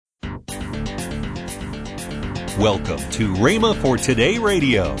Welcome to Rhema for Today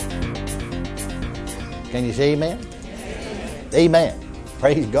Radio. Can you say amen? Amen.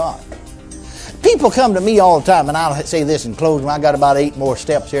 Praise God. People come to me all the time, and I'll say this in closing. I got about 8 more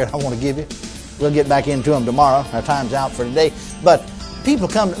steps here I want to give you. We'll get back into them tomorrow. Our time's out for today. But people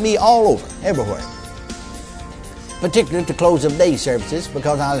come to me all over, everywhere. Particularly at the close of day services,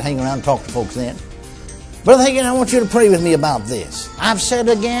 because I hang around and talk to folks then. Brother Hagin, I want you to pray with me about this. I've said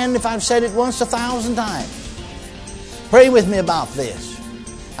again, if I've said it once, 1,000 times. Pray with me about this.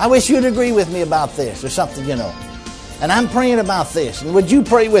 I wish you'd agree with me about this or something, you know. And I'm praying about this. And would you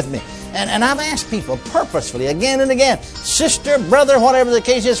pray with me? And I've asked people purposefully again and again, sister, brother, whatever the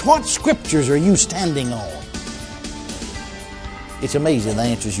case is, what scriptures are you standing on? It's amazing the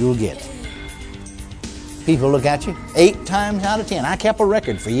answers you'll get. People look at you 8 times out of 10. I kept a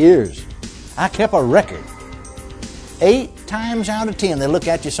record for years. I kept a record. 8 times out of 10, they look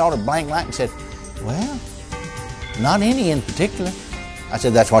at you sort of blank-like and said, well, not any in particular. I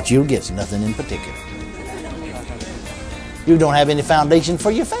said, that's what you'll get, nothing in particular. You don't have any foundation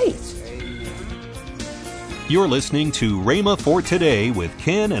for your faith. You're listening to Rhema for Today with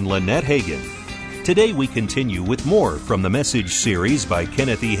Ken and Lynette Hagin. Today we continue with more from the message series by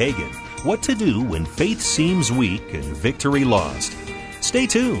Kenneth E. Hagin, What to Do When Faith Seems Weak and Victory Lost. Stay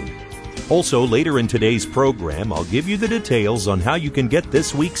tuned. Also, later in today's program, I'll give you the details on how you can get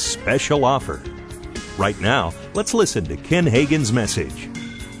this week's special offer. Right now, let's listen to Ken Hagin's message.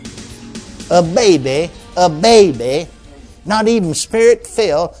 A baby, not even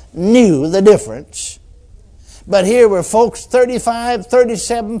spirit-filled, knew the difference. But here were folks 35,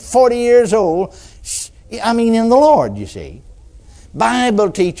 37, 40 years old, in the Lord, you see.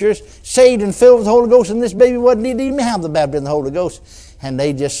 Bible teachers, saved and filled with the Holy Ghost, and this baby didn't even have the baptism of the Holy Ghost. And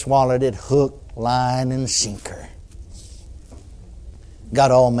they just swallowed it hook, line, and sinker.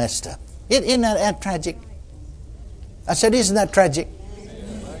 Got all messed up. Isn't that tragic? I said, isn't that tragic?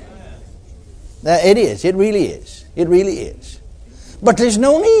 It is. It really is. It really is. But there's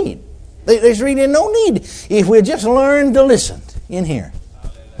no need. There's really no need if we just learn to listen in here.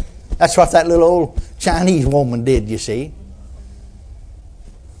 That's what that little old Chinese woman did, you see.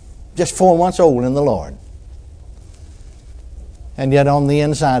 Just 4 months old in the Lord. And yet on the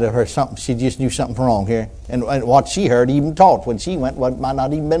inside of her, she just knew something wrong here. And what she heard, even taught when she went, might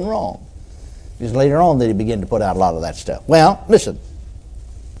not even been wrong. It was later on that he began to put out a lot of that stuff. Well, listen.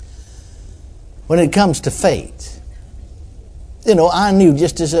 When it comes to faith, I knew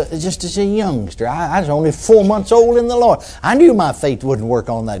just as a youngster, I was only 4 months old in the Lord. I knew my faith wouldn't work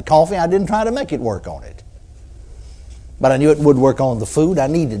on that coffee. I didn't try to make it work on it. But I knew it would work on the food. I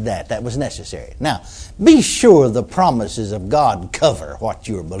needed that. That was necessary. Now, be sure the promises of God cover what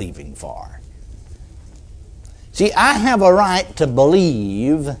you're believing for. See, I have a right to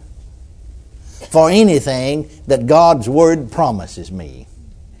believe for anything that God's Word promises me.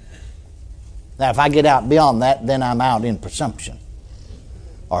 Now, if I get out beyond that, then I'm out in presumption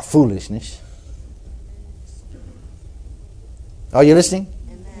or foolishness. Are you listening?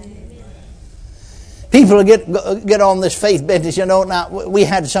 People get on this faith business, Now, we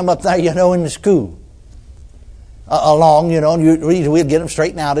had some up there, in the school. And we'll get them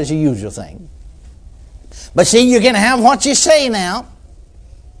straightened out as a usual thing. But see, you're going to have what you say now.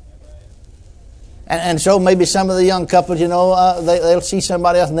 And so maybe some of the young couples, they'll see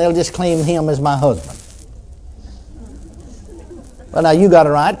somebody else and they'll just claim him as my husband. Well, now you got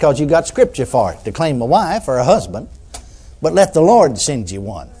it right because you got scripture for it to claim a wife or a husband. But let the Lord send you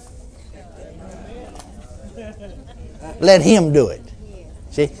one. Let Him do it.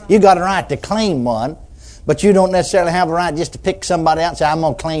 See, you got a right to claim one, but you don't necessarily have a right just to pick somebody out and say, I'm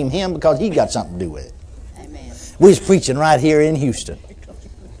going to claim him because he got something to do with it. Amen. We was preaching right here in Houston.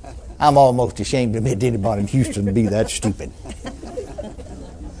 I'm almost ashamed to admit anybody in Houston to be that stupid.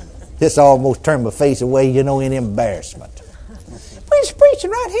 Just almost turned my face away, in embarrassment. We was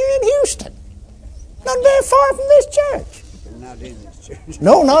preaching right here in Houston. Not very far from this church. Not in this church.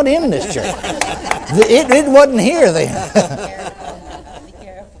 No, not in this church. It wasn't here then.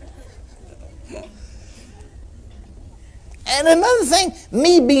 And another thing,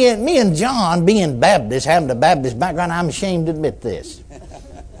 me and John being Baptist, having a Baptist background, I'm ashamed to admit this.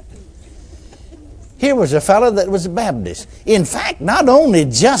 Here was a fellow that was a Baptist. In fact, not only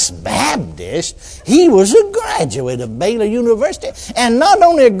just Baptist, he was a graduate of Baylor University. And not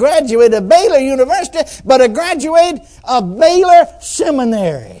only a graduate of Baylor University, but a graduate of Baylor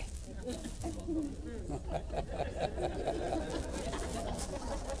Seminary.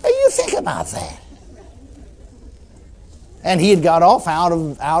 Now you think about that. And he had got off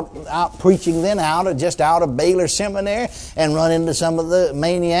out preaching then, out of Baylor Seminary, and run into some of the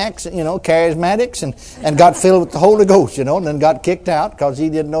maniacs, charismatics, and got filled with the Holy Ghost, and then got kicked out because he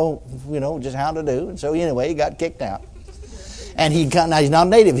didn't know, just how to do. And so anyway, he got kicked out. And now he's not a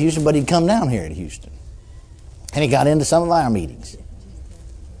native of Houston, but he'd come down here to Houston. And he got into some of our meetings.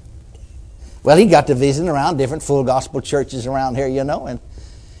 Well, he got to visiting around different full gospel churches around here, and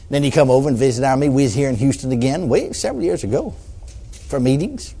then he come over and visit our meeting. We was here in Houston again, several years ago, for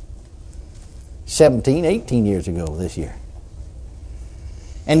meetings. 17, 18 years ago this year.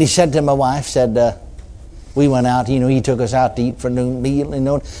 And he said to my wife, we went out, he took us out to eat for noon meal,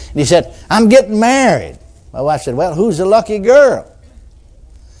 and he said, I'm getting married. My wife said, well, who's the lucky girl?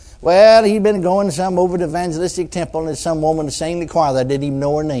 Well, he'd been going to some over at Evangelistic Temple, and there's some woman that sang the choir that I didn't even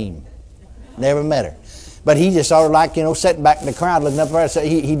know her name. Never met her. But he just sort of sitting back in the crowd looking up at her. So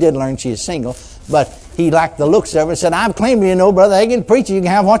he did learn she is single, but he liked the looks of her and said, I've claimed you, Brother Hagin, preacher, you can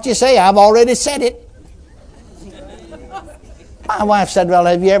have what you say. I've already said it. My wife said, well,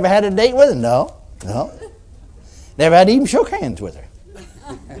 have you ever had a date with her? No. Never had even shook hands with her.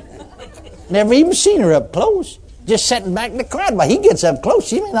 Never even seen her up close. Just sitting back in the crowd. But he gets up close.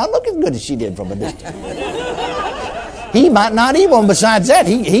 She may not look as good as she did from a distance. He might not even. Besides that,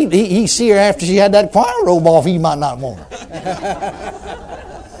 he see her after she had that choir robe off. He might not want her.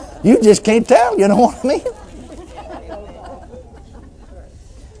 You just can't tell. You know what I mean?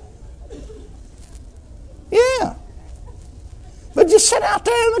 Yeah. But just sit out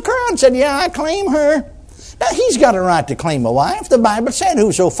there in the crowd and said, yeah, I claim her. Now, he's got a right to claim a wife. The Bible said,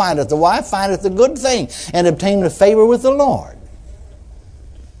 whoso findeth a wife findeth a good thing and obtaineth favor with the Lord.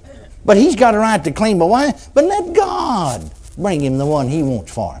 But he's got a right to claim a wife. But let God bring him the one he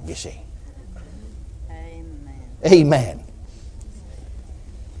wants for him, you see. Amen.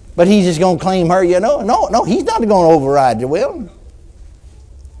 But he's just going to claim her, No, he's not going to override your will.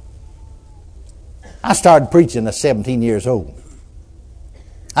 I started preaching at 17 years old.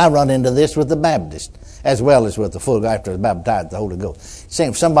 I run into this with the Baptist as well as with the full after I was baptized with the Holy Ghost.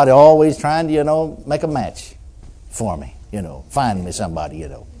 Same, somebody always trying to, make a match for me, find me somebody,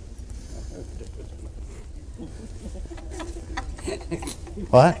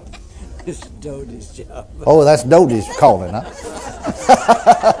 What? It's Doty's job. Oh, that's Doty's calling, huh?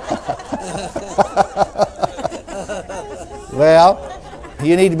 Well,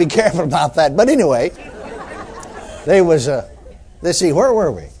 you need to be careful about that. But anyway, there was let's see, where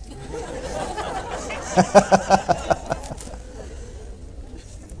were we?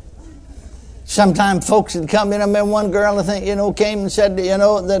 Sometimes folks would come in. I remember one girl, I think, came and said,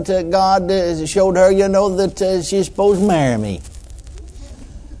 that God showed her, that she's supposed to marry me.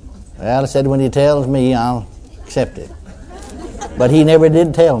 Well, I said, when he tells me, I'll accept it. But he never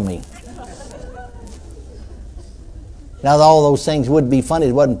did tell me. Now, all those things would be funny.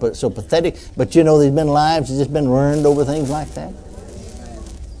 It wasn't so pathetic. But there's been lives that's just been ruined over things like that.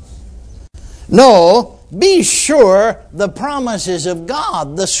 No, be sure the promises of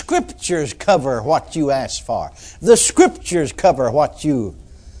God, the Scriptures cover what you ask for. The Scriptures cover what you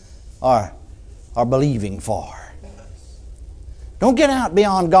are believing for. Don't get out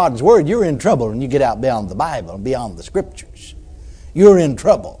beyond God's Word. You're in trouble when you get out beyond the Bible and beyond the Scriptures. You're in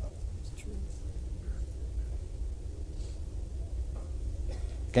trouble.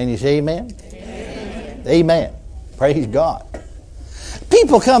 Can you say amen? Amen. Amen. Praise God.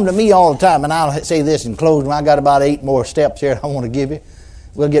 People come to me all the time, and I'll say this in closing. I got about 8 more steps here I want to give you.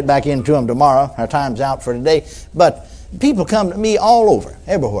 We'll get back into them tomorrow. Our time's out for today. But people come to me all over,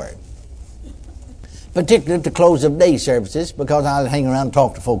 everywhere. Particularly at the close of day services, because I'll hang around and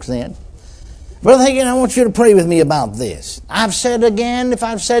talk to folks then. Brother Hagin, I want you to pray with me about this. I've said again, if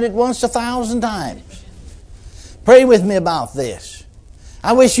I've said it once 1,000 times. Pray with me about this.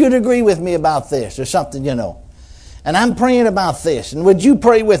 I wish you'd agree with me about this or something, And I'm praying about this. And would you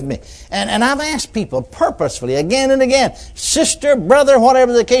pray with me? And I've asked people purposefully again and again, sister, brother,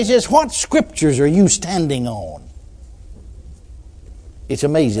 whatever the case is, what Scriptures are you standing on? It's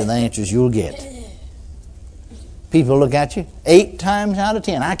amazing the answers you'll get. People look at you 8 times out of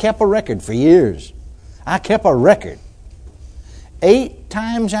 10. I kept a record for years. I kept a record. 8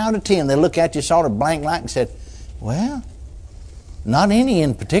 times out of 10, they look at you sort of blank-like and said, well, not any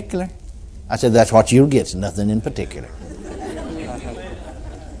in particular. I said, that's what you'll get, nothing in particular.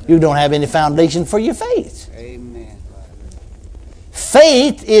 You don't have any foundation for your faith. Amen.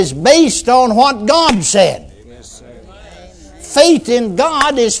 Faith is based on what God said. Yes, sir. Faith in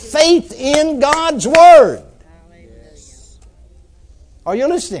God is faith in God's Word. Are you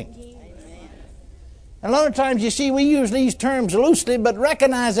listening? A lot of times, you see, we use these terms loosely, but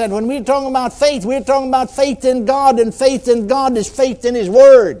recognize that when we're talking about faith, we're talking about faith in God, and faith in God is faith in His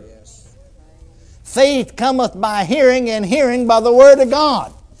Word. Faith cometh by hearing, and hearing by the Word of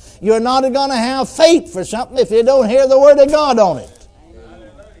God. You're not going to have faith for something if you don't hear the Word of God on it.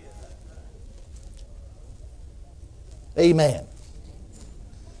 Amen.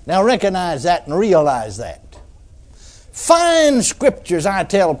 Now recognize that and realize that. Find scriptures, I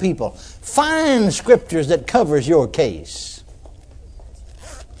tell people, find scriptures that covers your case.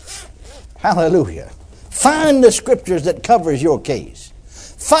 Hallelujah. Find the scriptures that covers your case.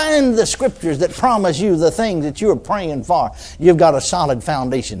 Find the scriptures that promise you the things that you're praying for. You've got a solid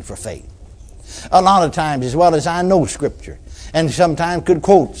foundation for faith. A lot of times, as well as I know scripture, and sometimes could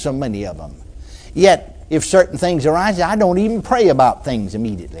quote so many of them, yet if certain things arise, I don't even pray about things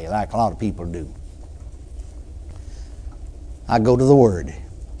immediately like a lot of people do. I go to the Word.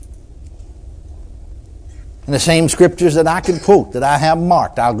 And the same scriptures that I can quote, that I have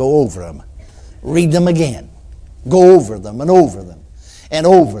marked, I'll go over them. Read them again. Go over them and over them and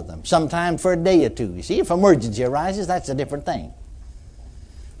over them. Sometimes for a day or two. You see, if emergency arises, that's a different thing.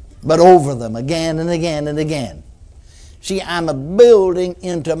 But over them again and again and again. See, I'm building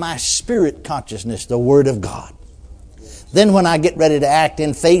into my spirit consciousness the Word of God. Then when I get ready to act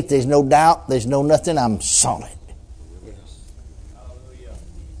in faith, there's no doubt, there's no nothing, I'm solid.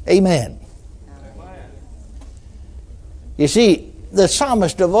 Amen. You see, the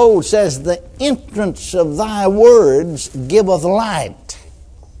psalmist of old says, the entrance of thy words giveth light.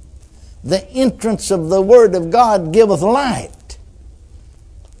 The entrance of the Word of God giveth light.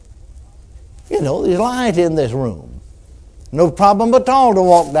 You know, there's light in this room. No problem at all to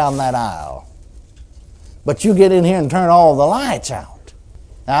walk down that aisle. But you get in here and turn all the lights out.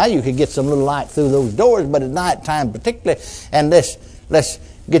 Now, you could get some little light through those doors, but at night time particularly, and let's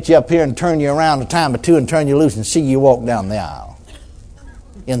get you up here and turn you around a time or two and turn you loose and see you walk down the aisle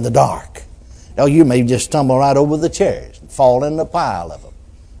in the dark. Now, you may just stumble right over the chairs and fall in the pile of them.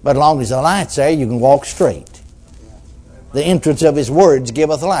 But as long as the light's there, you can walk straight. The entrance of His words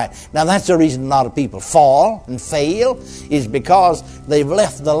giveth light. Now, that's the reason a lot of people fall and fail, is because they've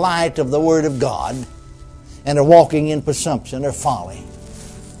left the light of the Word of God and are walking in presumption or folly.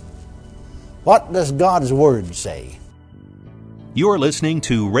 What does God's Word say? You're listening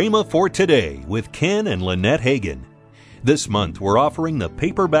to Rhema for Today with Ken and Lynette Hagin. This month we're offering the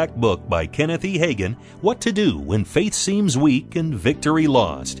paperback book by Kenneth E. Hagin, What to Do When Faith Seems Weak and Victory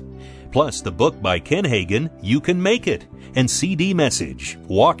Lost. Plus the book by Ken Hagin, You Can Make It, and CD message,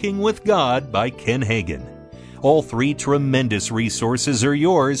 Walking with God by Ken Hagin. All three tremendous resources are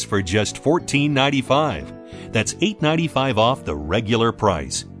yours for just $14.95. That's $8.95 off the regular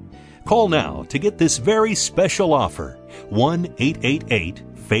price. Call now to get this very special offer.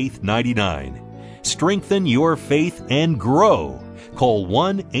 1-888-FAITH-99. Strengthen your faith and grow. Call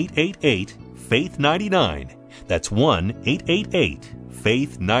 1-888-FAITH-99. That's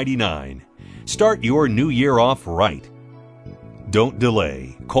 1-888-FAITH-99. Start your new year off right. Don't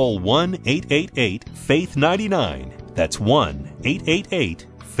delay. Call 1-888-FAITH-99. That's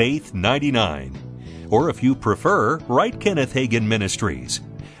 1-888-FAITH-99. Or if you prefer, write Kenneth Hagin Ministries.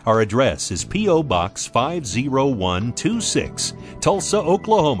 Our address is P.O. Box 50126, Tulsa,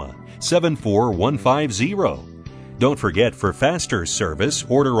 Oklahoma, 74150. Don't forget, for faster service,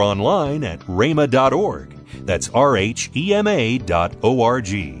 order online at rhema.org. That's RHEMA.org.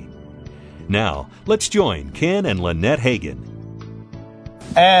 Now, let's join Ken and Lynette Hagin.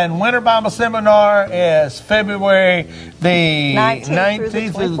 And Winter Bible Seminar is February the 19th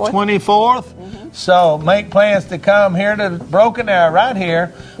through the 24th. Mm-hmm. So make plans to come here to Broken Arrow, right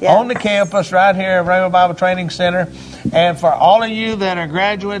here on the campus, right here at Rhema Bible Training Center. And for all of you that are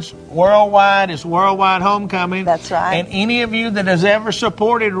graduates worldwide, it's Worldwide Homecoming. That's right. And any of you that has ever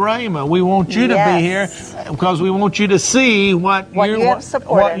supported Rhema, we want you to be here because we want you to see what you have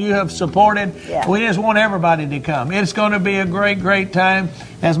supported. Yeah. We just want everybody to come. It's going to be a great, great time.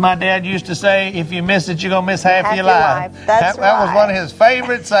 As my dad used to say, if you miss it, you're going to miss half your life. That's right. That was one of his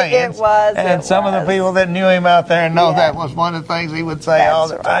favorite sayings. It was. And some of the people that knew him out there know that was one of the things he would say all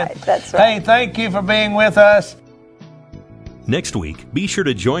the time. That's right. Hey, thank you for being with us. Next week, be sure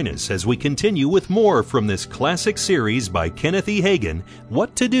to join us as we continue with more from this classic series by Kenneth E. Hagin,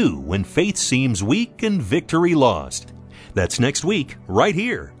 What to Do When Faith Seems Weak and Victory Lost. That's next week, right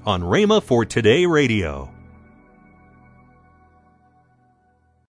here on Rhema for Today Radio.